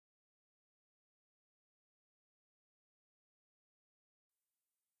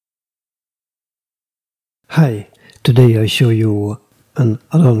Hi, today I show you an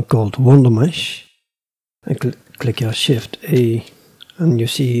add-on called Wonder Mesh. I click here Shift A and you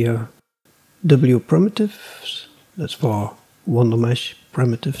see here W primitives. That's for Wonder Mesh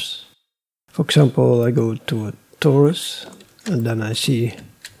primitives. For example, I go to a torus and then I see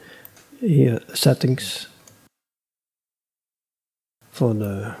here settings for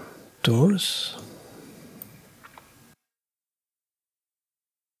the torus.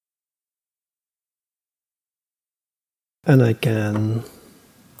 And I can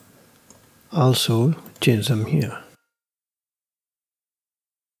also change them here.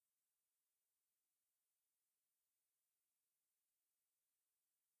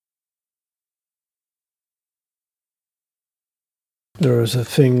 There is a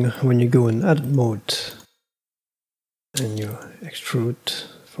thing when you go in edit mode and you extrude,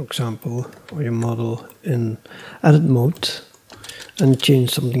 for example, or you model in edit mode and change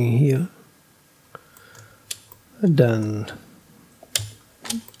something here, and then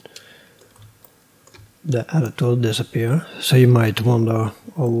the edit will disappear. So you might wonder,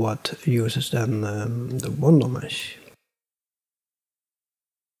 what uses then the Wonder Mesh.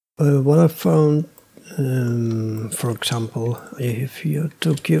 What I found, for example, I have here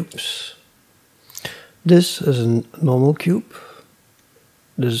two cubes. This is a normal cube.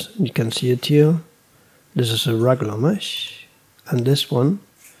 This, you can see it here. This is a regular mesh, and this one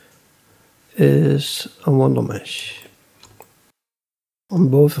is a Wonder Mesh. On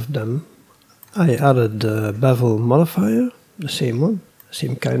both of them, I added the bevel modifier, the same one,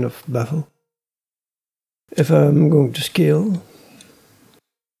 same kind of bevel. If I'm going to scale,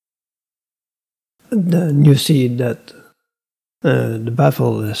 then you see that the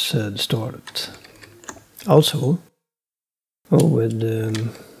bevel is distorted. Also, with the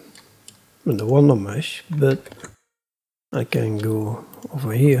Wonder Mesh, but I can go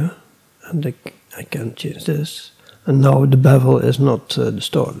over here and I can change this, and now the bevel is not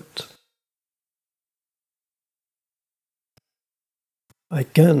distorted. I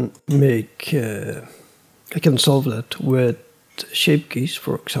can make, I can solve that with shape keys,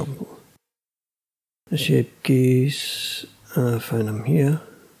 for example. The shape keys, find them here.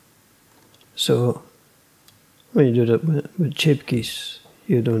 So when you do that with shape keys,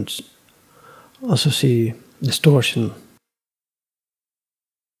 you don't also see distortion.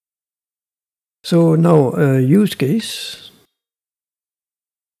 So now use case.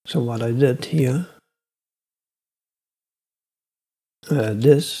 So what I did here,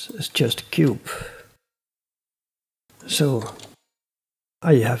 this is just a cube. So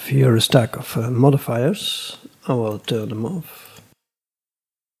I have here a stack of modifiers. I will turn them off.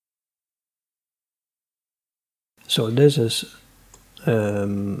 So this is a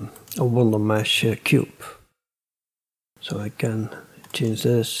Wonder Mesh cube. So I can change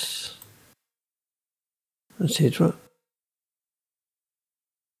this, etc.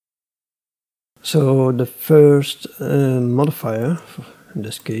 So the first modifier, in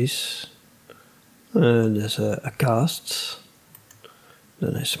this case, there's a cast.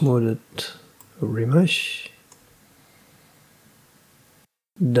 Then I smooth it, remesh.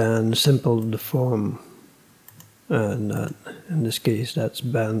 Then simple deform, and in this case that's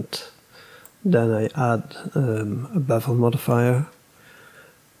bent. Then I add a bevel modifier,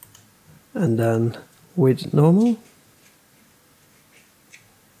 and then weight normal.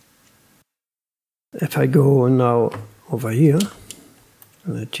 If I go now over here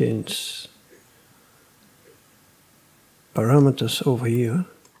and I change parameters over here,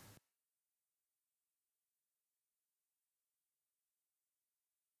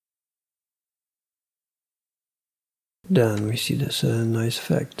 then we see this nice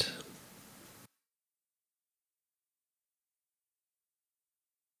effect.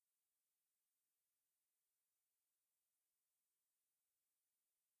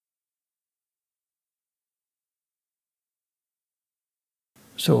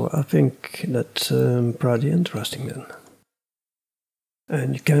 So I think that's pretty interesting then.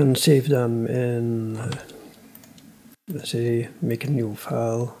 And you can save them in, let's say, make a new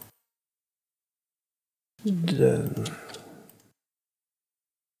file. Then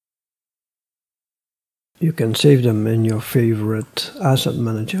you can save them in your favorite asset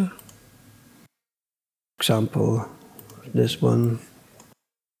manager. For example, this one.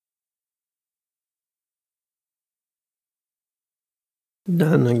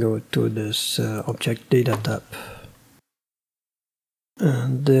 Then I go to this object data tab.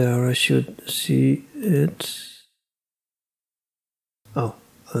 And there I should see it. Oh,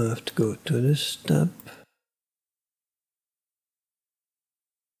 I have to go to this tab.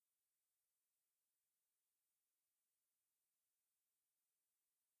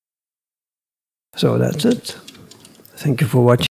 So that's it. Thank you for watching.